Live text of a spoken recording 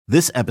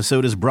This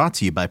episode is brought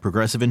to you by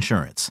Progressive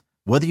Insurance.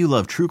 Whether you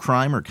love true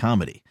crime or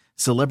comedy,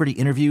 celebrity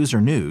interviews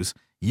or news,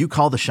 you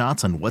call the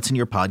shots on what's in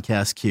your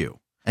podcast queue.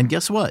 And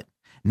guess what?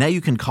 Now you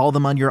can call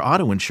them on your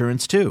auto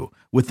insurance too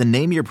with the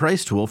Name Your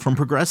Price tool from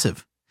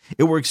Progressive.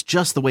 It works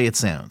just the way it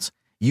sounds.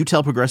 You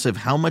tell Progressive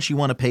how much you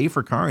want to pay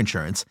for car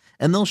insurance,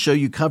 and they'll show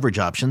you coverage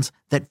options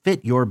that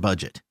fit your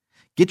budget.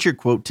 Get your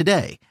quote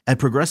today at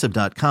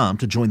Progressive.com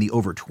to join the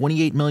over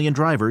 28 million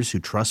drivers who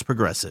trust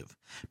Progressive.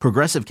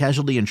 Progressive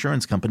Casualty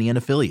Insurance Company and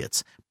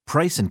Affiliates.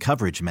 Price and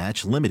coverage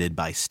match limited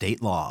by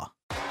state law.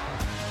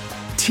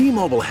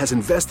 T-Mobile has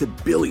invested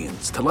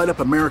billions to light up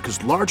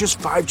America's largest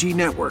 5G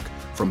network,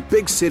 from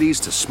big cities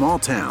to small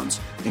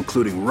towns,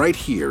 including right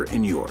here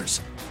in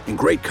yours. And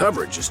great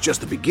coverage is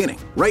just the beginning.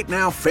 Right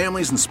now,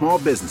 families and small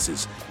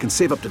businesses can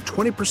save up to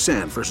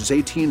 20% versus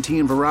AT&T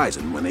and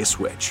Verizon when they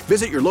switch.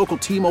 Visit your local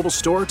T-Mobile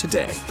store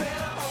today.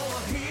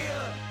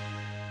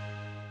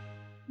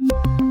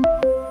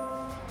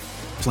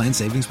 Plan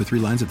savings with 3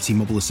 lines of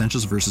T-Mobile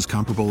Essentials versus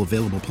comparable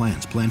available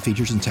plans. Plan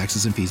features and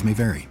taxes and fees may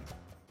vary.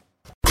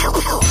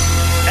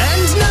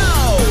 And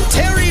now,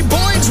 Terry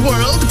Boyd's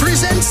World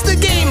presents the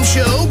game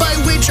show by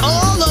which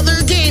all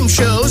other game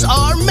shows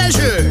are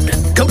measured.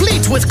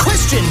 Complete with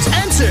questions,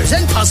 answers,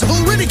 and possible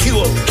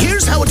ridicule.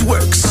 Here's how it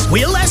works.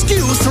 We'll ask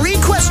you 3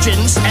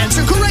 questions,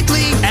 answer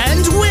correctly,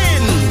 and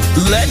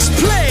win. Let's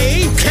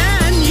play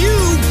Can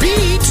You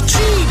Beat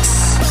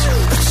Jeetz?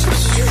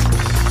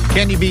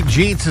 Can You Beat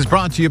Jeetz is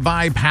brought to you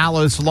by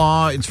Palace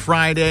Law. It's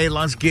Friday.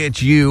 Let's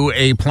get you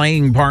a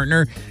playing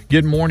partner.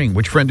 Good morning.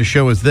 Which friend of the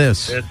show is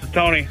this? This is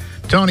Tony.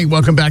 Tony,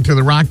 welcome back to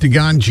the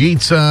Roctagon.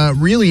 Jeetz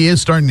really is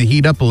starting to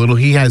heat up a little.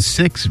 He has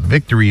 6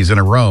 victories in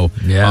a row.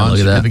 Yeah, look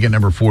at that. Certificate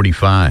number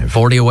 45.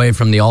 40 away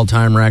from the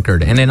all-time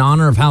record. And in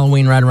honor of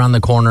Halloween right around the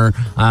corner,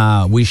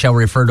 we shall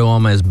refer to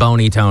him as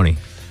Boney Tony.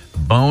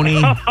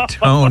 Boney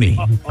Tony.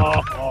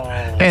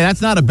 Hey,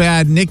 that's not a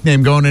bad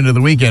nickname going into the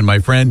weekend, my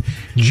friend.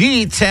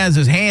 Jeetz has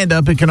his hand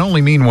up. It can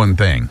only mean one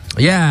thing.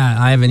 Yeah,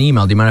 I have an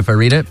email. Do you mind if I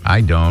read it? I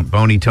don't.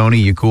 Boney Tony,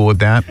 you cool with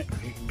that?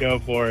 Go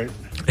for it.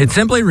 It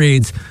simply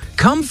reads,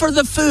 "Come for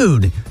the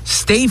food,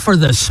 stay for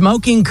the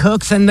smoking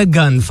cooks and the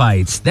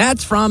gunfights."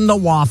 That's from the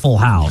Waffle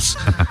House.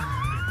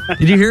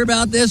 Did you hear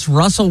about this?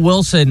 Russell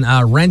Wilson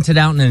rented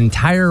out an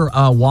entire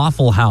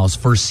Waffle House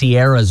for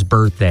Sierra's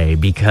birthday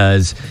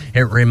because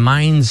it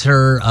reminds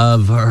her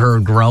of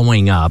her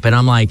growing up. And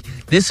I'm like,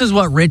 this is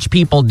what rich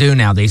people do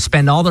now. They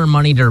spend all their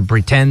money to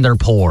pretend they're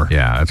poor.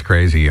 Yeah, that's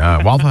crazy.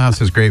 Waffle House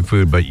is great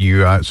food, but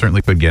you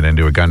certainly could get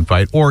into a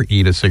gunfight or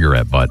eat a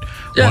cigarette butt.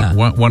 Yeah.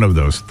 One of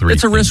those 3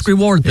 It's a things.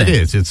 risk-reward thing. It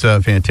is. It's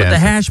fantastic. But the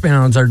hash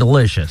browns are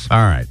delicious. All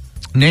right.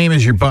 Name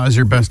is your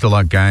buzzer. Best of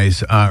luck,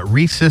 guys.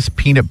 Reese's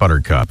Peanut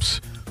Butter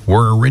Cups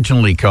were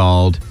originally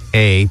called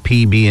A,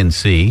 P, B, and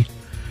C,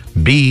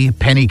 B,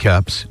 Penny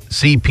Cups,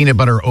 C, Peanut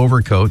Butter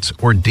Overcoats,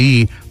 or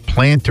D,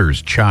 Planters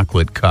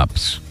Chocolate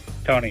Cups.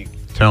 Tony.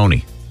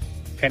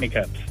 Penny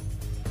Cups.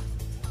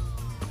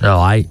 Oh,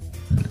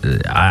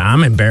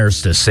 I'm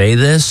embarrassed to say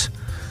this,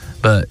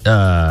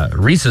 but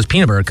Reese's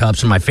Peanut Butter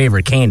Cups are my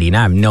favorite candy, and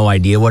I have no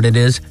idea what it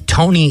is.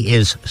 Tony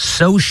is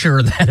so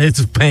sure that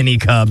it's Penny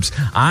Cups.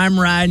 I'm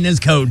riding his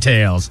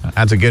coattails.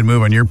 That's a good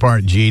move on your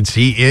part, Jeetz.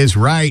 He is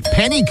right.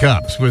 Penny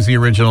Cups was the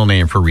original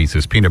name for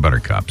Reese's Peanut Butter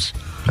Cups.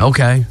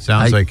 Okay.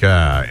 Sounds like...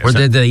 or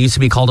they used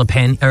to be called a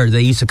penny, or they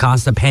used to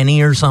cost a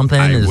penny or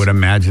something? I would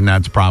imagine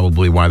that's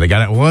probably why they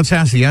got it. Well, let's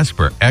ask the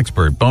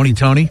expert. Boney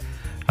Tony,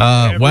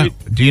 do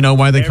you know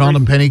why they called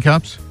them Penny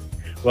Cups?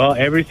 Well,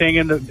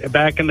 everything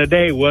back in the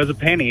day was a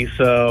penny,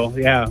 so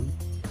yeah,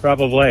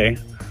 probably.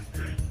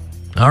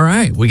 All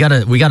right, we got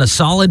a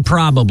solid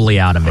probably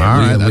out of it. All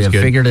right, we have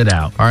good. Figured it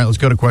out. All right, let's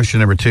go to question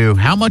number 2.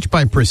 How much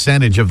by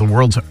percentage of the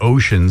world's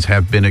oceans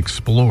have been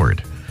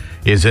explored?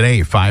 Is it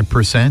A,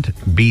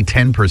 5%, B,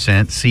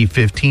 10%, C,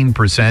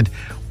 15%,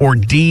 or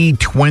D,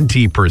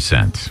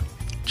 20%?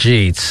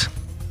 Jeez.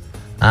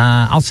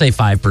 I'll say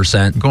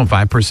 5%. Going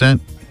 5%?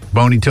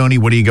 Boney Tony,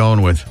 what are you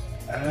going with?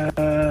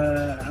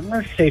 I'm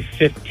going to say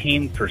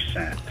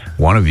 15%.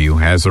 One of you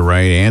has the right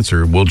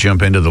answer. We'll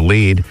jump into the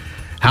lead.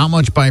 How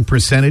much by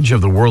percentage of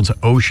the world's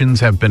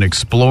oceans have been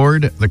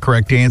explored? The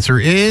correct answer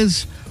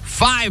is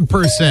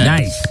 5%.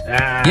 Nice.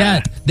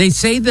 Yeah, they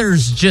say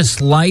there's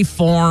just life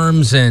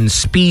forms and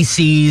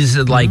species,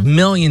 like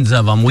millions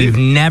of them we've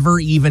never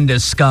even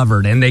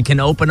discovered, and they can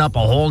open up a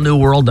whole new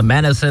world of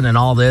medicine and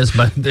all this,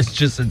 but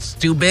it's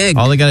too big.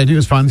 All they got to do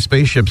is find the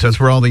spaceships.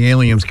 That's where all the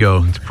aliens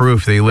go. It's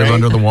proof they live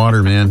under the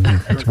water, man.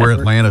 That's where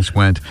Atlantis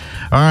went.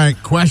 All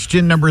right,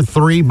 question number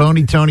 3.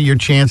 Boney Tony, your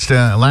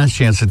last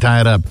chance to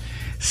tie it up.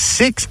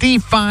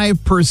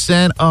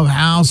 65% of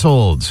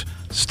households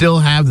still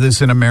have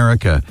this in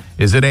America.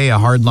 Is it A, a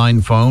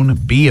hardline phone,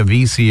 B, a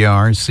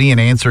VCR, C, an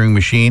answering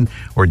machine,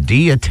 or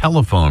D, a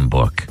telephone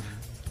book?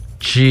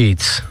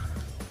 Jeez.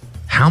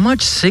 How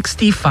much?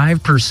 65%?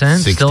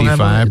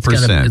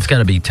 65%. It's got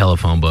to be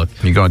telephone book.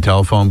 You going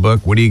telephone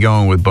book? What are you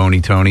going with,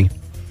 Boney Tony?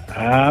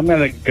 I'm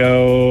going to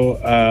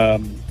go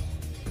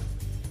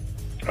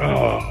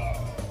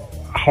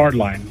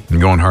hardline. I'm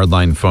going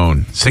hardline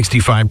phone.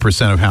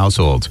 65% of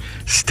households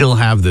still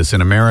have this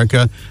in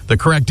America. The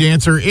correct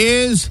answer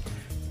is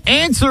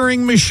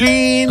answering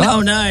machine. Oh,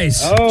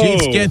 nice.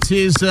 Jeetz gets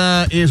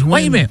his win.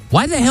 Wait a minute.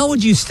 Why the hell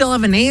would you still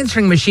have an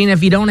answering machine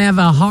if you don't have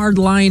a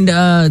hard-lined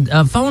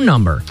phone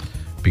number?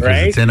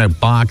 Because it's in a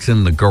box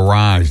in the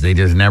garage. They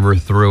just never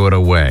threw it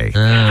away.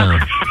 Oh.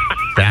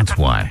 That's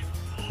why.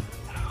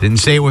 Didn't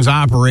say it was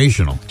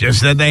operational. Just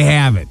said they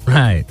have it.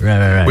 Right.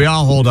 We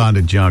all hold on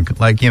to junk,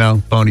 like,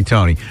 Boney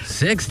Tony.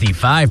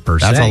 65%.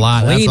 That's a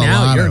lot. Clean That's a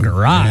out lot your of,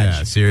 garage.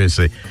 Yeah,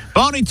 seriously.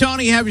 Boney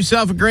Tony, have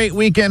yourself a great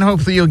weekend.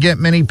 Hopefully you'll get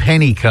many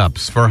penny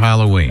cups for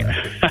Halloween.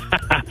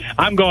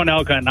 I'm going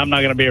elk hunting. I'm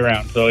not going to be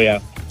around, so yeah.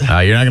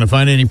 You're not going to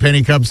find any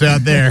penny cups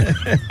out there.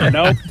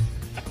 Nope.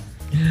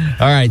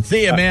 All right.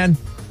 See ya, man.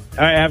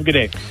 All right, have a good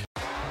day.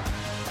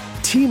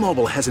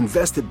 T-Mobile has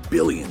invested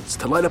billions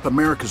to light up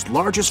America's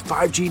largest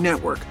 5G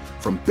network,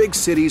 from big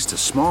cities to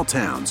small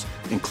towns,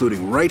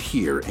 including right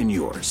here in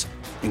yours.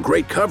 And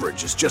great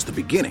coverage is just the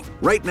beginning.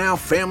 Right now,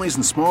 families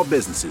and small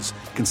businesses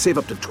can save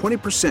up to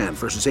 20%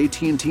 versus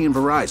AT&T and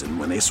Verizon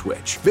when they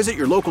switch. Visit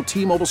your local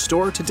T-Mobile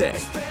store today.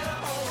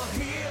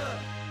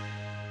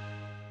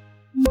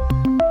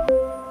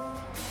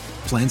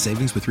 Plan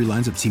savings with 3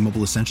 lines of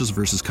T-Mobile Essentials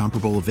versus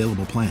comparable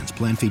available plans.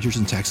 Plan features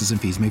and taxes and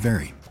fees may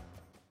vary.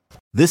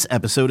 This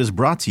episode is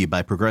brought to you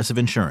by Progressive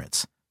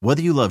Insurance.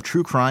 Whether you love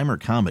true crime or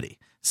comedy,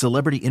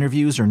 celebrity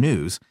interviews or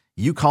news,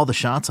 you call the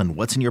shots on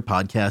what's in your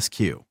podcast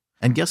queue.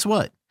 And guess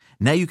what?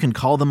 Now you can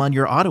call them on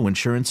your auto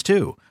insurance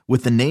too,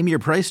 with the Name Your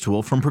Price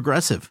tool from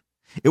Progressive.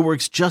 It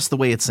works just the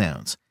way it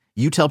sounds.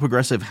 You tell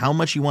Progressive how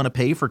much you want to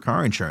pay for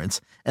car insurance,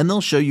 and they'll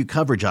show you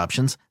coverage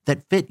options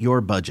that fit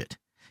your budget.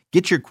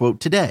 Get your quote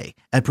today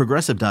at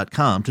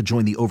Progressive.com to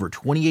join the over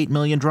 28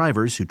 million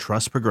drivers who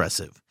trust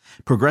Progressive.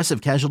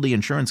 Progressive Casualty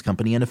Insurance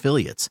Company and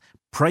Affiliates.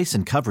 Price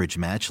and coverage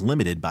match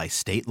limited by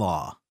state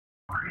law.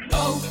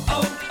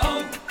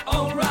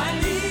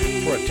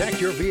 O'Reilly.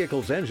 Protect your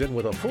vehicle's engine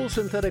with a full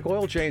synthetic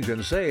oil change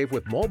and save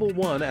with Mobil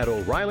 1 at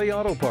O'Reilly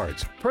Auto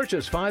Parts.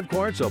 Purchase 5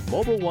 quarts of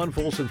Mobil 1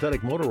 full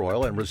synthetic motor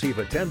oil and receive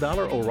a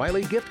 $10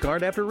 O'Reilly gift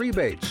card after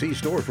rebate. See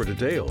store for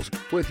details.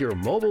 With your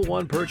Mobil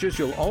 1 purchase,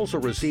 you'll also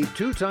receive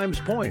 2 times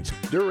points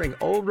during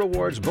O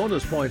Rewards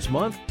Bonus Points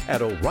Month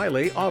at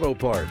O'Reilly Auto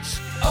Parts.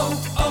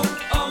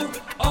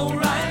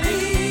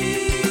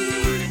 O'Reilly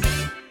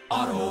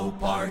Auto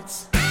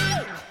Parts.